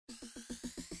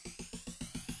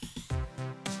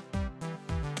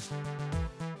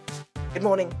Good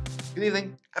morning. Good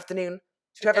evening. Afternoon.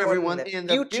 To everyone in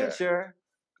the future.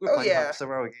 We're playing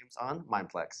survival games on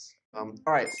Mineplex.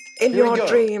 Alright. In your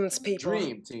dreams, people.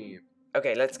 Dream team.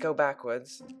 Okay, let's go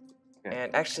backwards. Okay.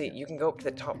 And actually, you can go up to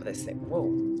the top of this thing. Whoa.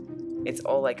 It's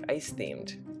all like ice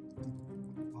themed.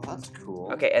 Oh, that's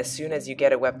cool. Okay, as soon as you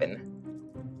get a weapon.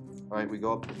 Alright, we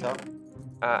go up to the top.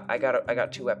 I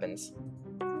got 2 weapons.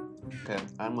 Okay,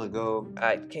 I'm gonna go.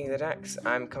 KingOfTheJacks,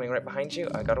 I'm coming right behind you.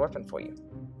 I got a weapon for you.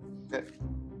 Okay.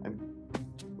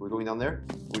 We're going down there?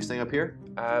 Are we staying up here?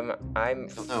 I'm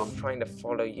No. trying to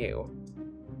follow you.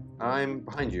 I'm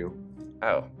behind you.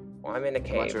 Oh, well, I'm in a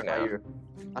cave now.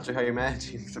 Not sure how you're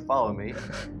managing to follow me.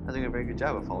 I'm doing a very good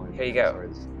job of following me. Here you go.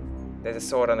 There's a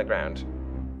sword on the ground.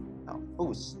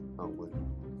 Oh, wood.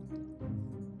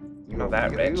 Not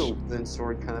that rich. Are you a wooden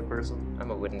sword kind of person?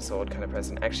 I'm a wooden sword kind of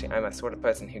person. Actually, I'm a sort of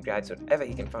person who grabs whatever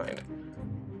he can find.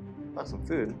 Got some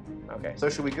food. Okay. So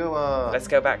should we go, let's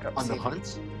go back up. on the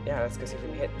hunt? Yeah, let's go see if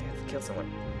we can kill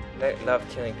someone. I don't love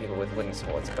killing people with wooden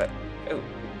swords, but... Ooh.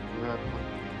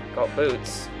 Got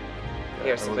boots.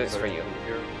 Here's some boots for you.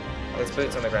 There's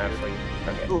boots on the ground for you.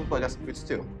 Okay. Ooh, I got some boots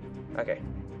too. Okay.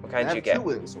 What kind did you get? 2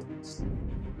 wooden swords.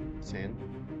 Sand.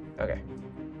 Okay.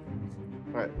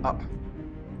 Alright, up.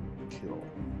 Kill.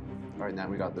 Alright, now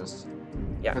we got this.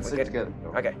 Yeah, let's we're stick good.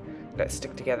 together. Okay. Let's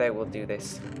stick together, we'll do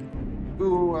this.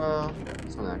 Ooh,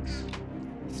 stone axe.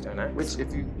 Stone axe. Which,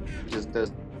 if you just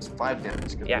does 5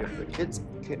 damage, because yeah. the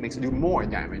kit makes it do more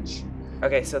damage.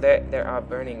 Okay, so there are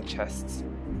burning chests.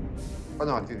 Oh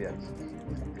no, I threw the axe.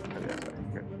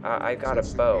 I got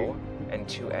a bow and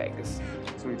 2 eggs.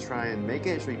 Should we try and make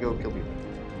it, or should we go kill people?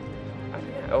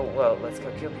 Yeah. Oh, well, let's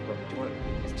go kill people.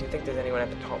 Do you think there's anyone at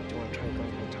the top? Do you want to try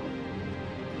going to the top?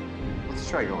 Let's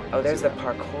try going. Oh, there's the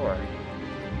parkour.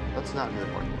 Let's not do the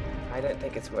parkour. I don't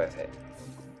think it's worth it.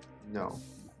 No.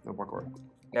 No parkour.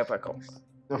 No parkour.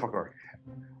 No parkour.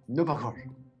 No parkour.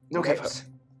 No capes.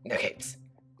 No capes.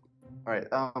 Alright,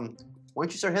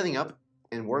 once you start heading up,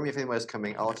 and warn me if anybody's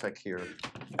coming, I'll check here.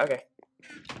 Okay.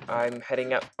 I'm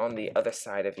heading up on the other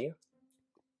side of you.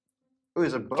 Oh,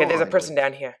 there's a bow. Okay, there's a person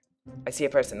down here. I see a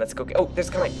person. Let's go. Oh, there's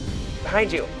coming.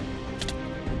 Behind you.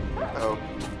 Uh-oh.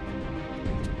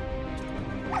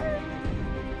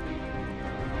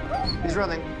 He's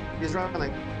running. He's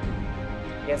running.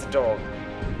 He has a dog.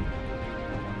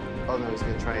 Oh no, he's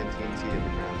gonna try and TNT at the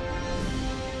ground.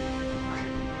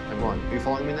 I'm on. Are you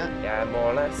following me now? Yeah,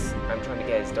 more or less. I'm trying to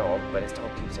get his dog, but his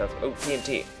dog keeps telling. Oh,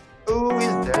 TNT. Oh,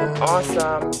 he's dead.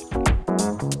 Awesome.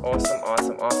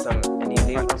 Awesome. And you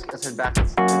leave. Right, let's head back.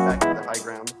 Let's head back to the high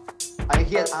ground. I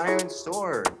hit iron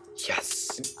sword.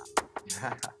 Yes.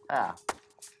 Yeah.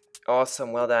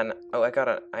 Awesome. Well done. Oh, I got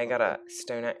a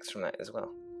stone axe from that as well.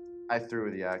 I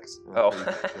threw the axe. Oh.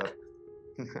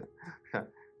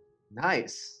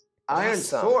 Nice. Iron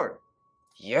Awesome. sword.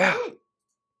 Yeah.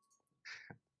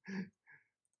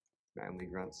 Manly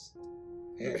grunts.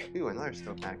 Ooh, another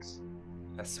stone axe.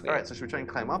 That's sweet. Alright, so should we try and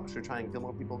climb up? Should we try and kill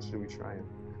more people? Should we try and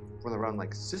run around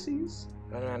like sissies?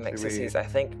 Run around like sissies. I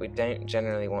think we don't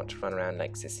generally want to run around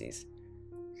like sissies.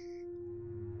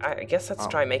 I guess let's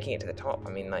try making it to the top. I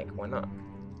mean, like, why not?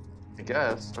 I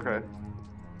guess. Okay.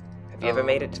 Have you ever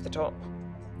made it to the top?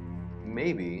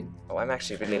 Maybe. Oh, I'm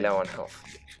actually really low on health.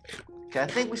 Okay, I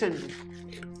think we should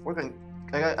work on.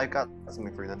 I got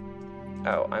something for you then.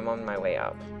 Oh, I'm on my way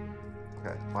up.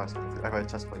 Okay, awesome. I got a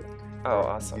chest plate. Oh,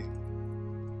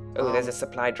 awesome. Oh, there's a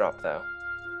supply drop though.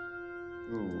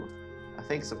 Ooh, I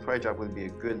think supply drop would be a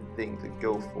good thing to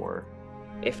go for.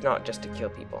 If not, just to kill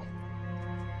people.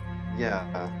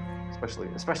 Yeah, especially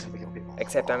to kill people.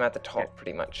 Except I'm at the top,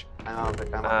 pretty much.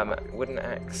 Wooden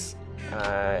axe,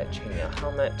 chainmail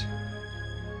helmet.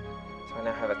 So I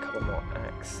now have a couple more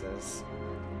axes.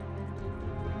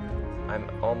 I'm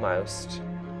almost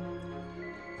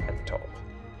at the top.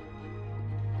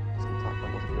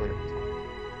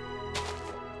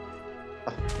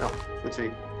 No,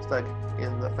 literally stuck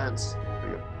in the fence.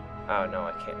 There you go. Oh no,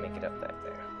 I can't make it up that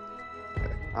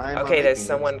there. Okay, there's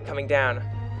someone coming down.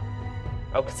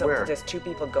 Oh, so where? There's 2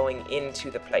 people going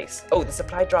into the place. Oh, the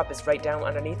supply drop is right down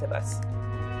underneath of us.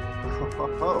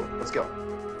 Oh, let's go.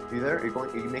 Are you there? Are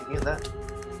you making it that?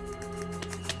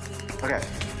 Okay,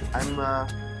 I'm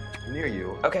near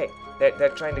you. Okay,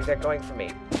 they're going for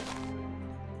me.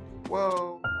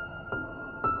 Whoa.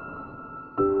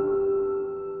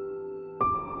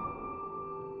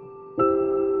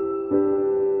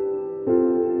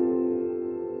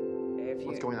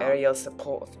 What's going on? Aerial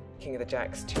support of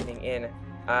KingOfTheJacks tuning in.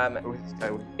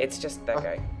 It's just that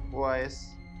guy. Twice.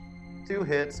 2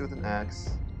 hits with an axe.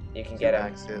 You can get him.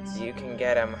 Axe hits. You can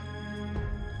get him.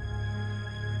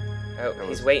 Oh,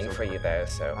 he's waiting for you though,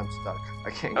 so. I'm stuck.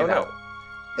 I can't get out. Oh no.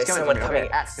 There's someone coming.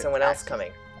 Someone else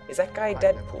coming. Is that guy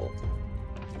Deadpool?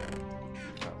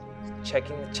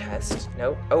 Checking the chest.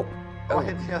 No. Oh. Oh,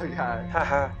 hit the other guy.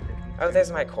 Haha. Oh,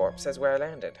 there's my corpse. That's where I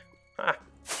landed. Ha.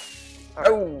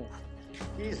 Oh.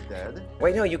 He's dead.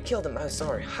 Wait, no, you killed him. Oh,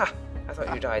 sorry. Ha. I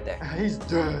thought you died there. He's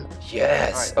dead.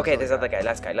 Yes. Right, okay, there's other guy.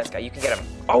 Last guy. You can get him.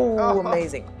 Oh,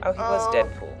 amazing. Oh, he was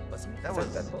Deadpool. Wasn't he? That was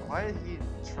Deadpool. Why did he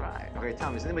try? Okay,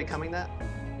 Tom, is anybody coming that?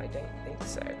 I don't think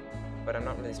so. But I'm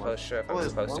not really sure if I'm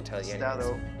supposed to tell you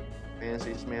anything.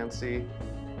 Fancy schmancy.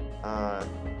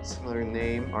 Similar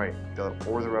name. Alright, gotta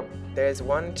order up. There's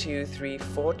 1, 2, 3,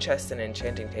 4 chests and an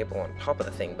enchanting table on top of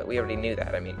the thing, but we already knew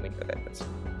that. I mean, we knew that.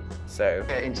 So.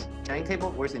 Okay, enchanting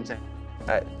table? Where's the enchanting?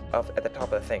 At the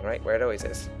top of the thing, right? Where it always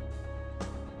is.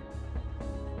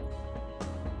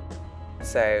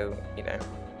 So, you know.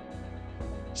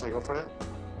 Should I go for it?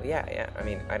 Well, yeah. I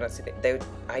mean, I don't see that.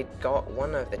 I got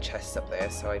one of the chests up there,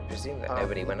 so I presume that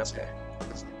nobody went up there.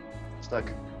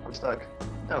 Stuck. I'm stuck.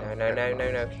 No,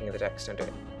 King of the Jacks, don't do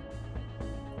it.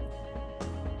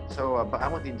 So, but I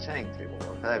want the enchanting table,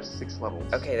 though. I have 6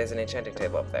 levels. Okay, there's an enchanting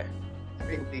table up there.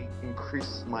 Greatly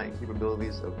increase my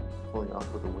capabilities of pulling off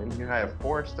with a win here. I have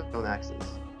 4 stone axes.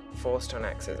 4 stone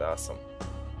axes, awesome.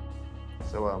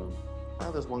 So,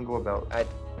 how does one go about?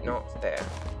 Not there.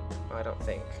 I don't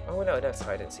think. Oh, no,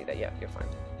 sorry, I didn't see that. Yeah, you're fine.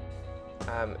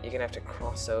 You're gonna have to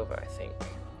cross over, I think.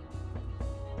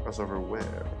 Cross over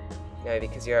where? No,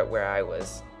 because you're at where I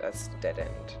was. That's dead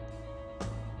end.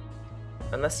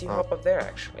 Unless you hop up there,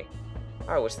 actually.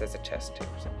 Oh, I wish there's a chest too.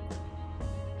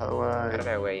 I don't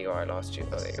know where you are. I lost you.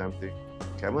 It's empty.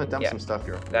 Okay, I'm gonna dump some stuff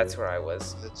here. That's where I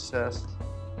was. The chest.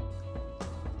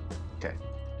 Okay.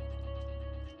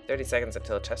 30 seconds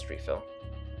until a chest refill.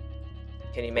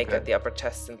 Can you make it the upper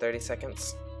chest in 30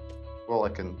 seconds? Well, I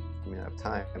have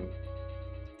time.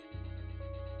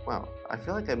 Wow, I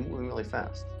feel like I'm moving really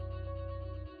fast.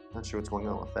 Not sure what's going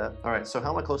on with that. Alright, so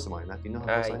how close am I, Matt? Do you know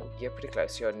how close I am? You're pretty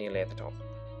close. You're nearly at the top.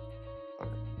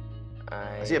 Okay.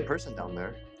 I see a person down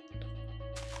there.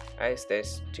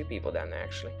 There's 2 people down there,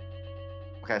 actually.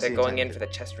 Okay, They're going in for the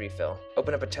chest refill.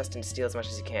 Open up a chest and steal as much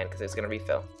as you can, because it's going to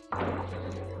refill.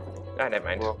 Ah, never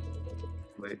mind. Well,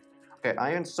 wait. Okay,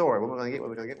 iron sword. What am I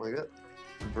going to get?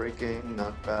 Breaking,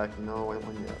 knockback. No, I don't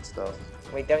want that stuff.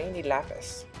 Wait, don't you need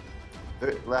lapis?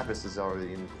 Lapis is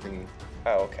already in the thingy.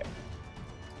 Oh, okay.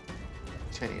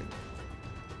 Chain.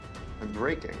 And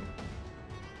breaking.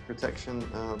 Protection.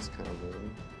 Oh, it's kind of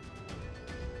lame.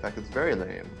 In fact, it's very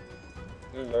lame.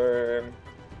 Lame.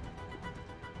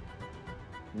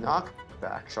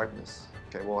 Knockback. Sharpness.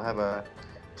 Okay, we'll have a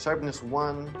sharpness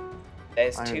 1.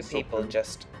 There's 2 people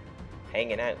just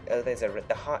hanging out. Oh,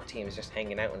 the heart team is just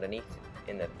hanging out underneath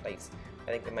in the place.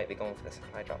 I think they might be going for the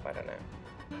supply drop. I don't know.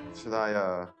 Should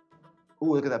I,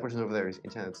 Ooh, look at that person over there. He's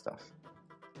enchanted stuff.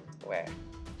 Where?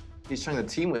 He's trying to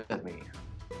team with me.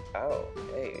 Oh,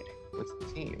 dude. What's the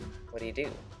team? What do you do?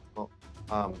 Well,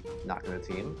 not gonna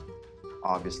team,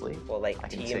 obviously. Well, like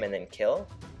team and then kill?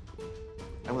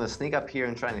 I'm gonna sneak up here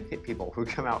and try and hit people who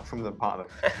come out from the bottom.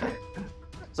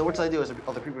 So what should I do? Is there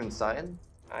other people inside?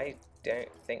 I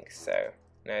don't think so.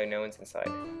 No, no one's inside.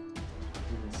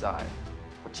 Inside.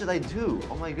 What should I do?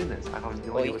 Oh my goodness. I don't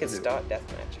know. Well, you could start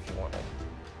deathmatch if you wanted.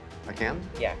 I can?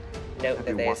 Yeah. Note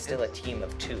that there's still a team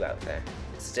of 2 out there.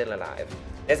 Still alive.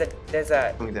 There's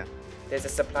a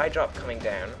supply drop coming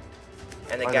down.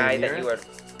 And the guy that you were...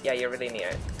 Yeah, you're really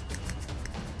near.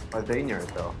 Are they near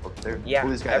it though? Yeah,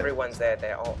 everyone's there.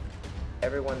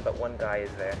 Everyone but one guy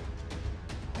is there.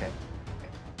 Okay.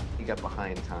 He got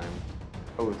behind time.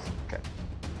 Oh, okay.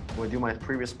 I'm gonna do my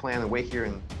previous plan and wait here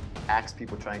and axe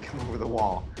people try and come over the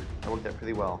wall. That worked out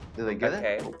pretty well. Did they get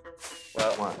it? Okay.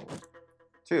 Well. 1,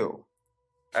 2.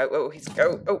 Oh, he's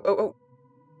oh.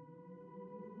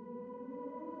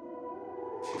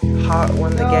 Heart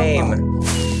won the game.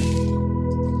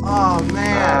 Oh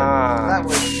man, that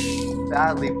was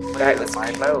badly played. That was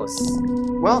close.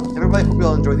 Well, everybody, hope you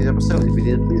all enjoyed the episode. If you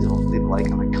did, please leave a like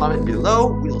and a comment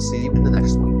below. We'll see you in the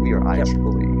next one. We are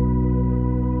iTriplE.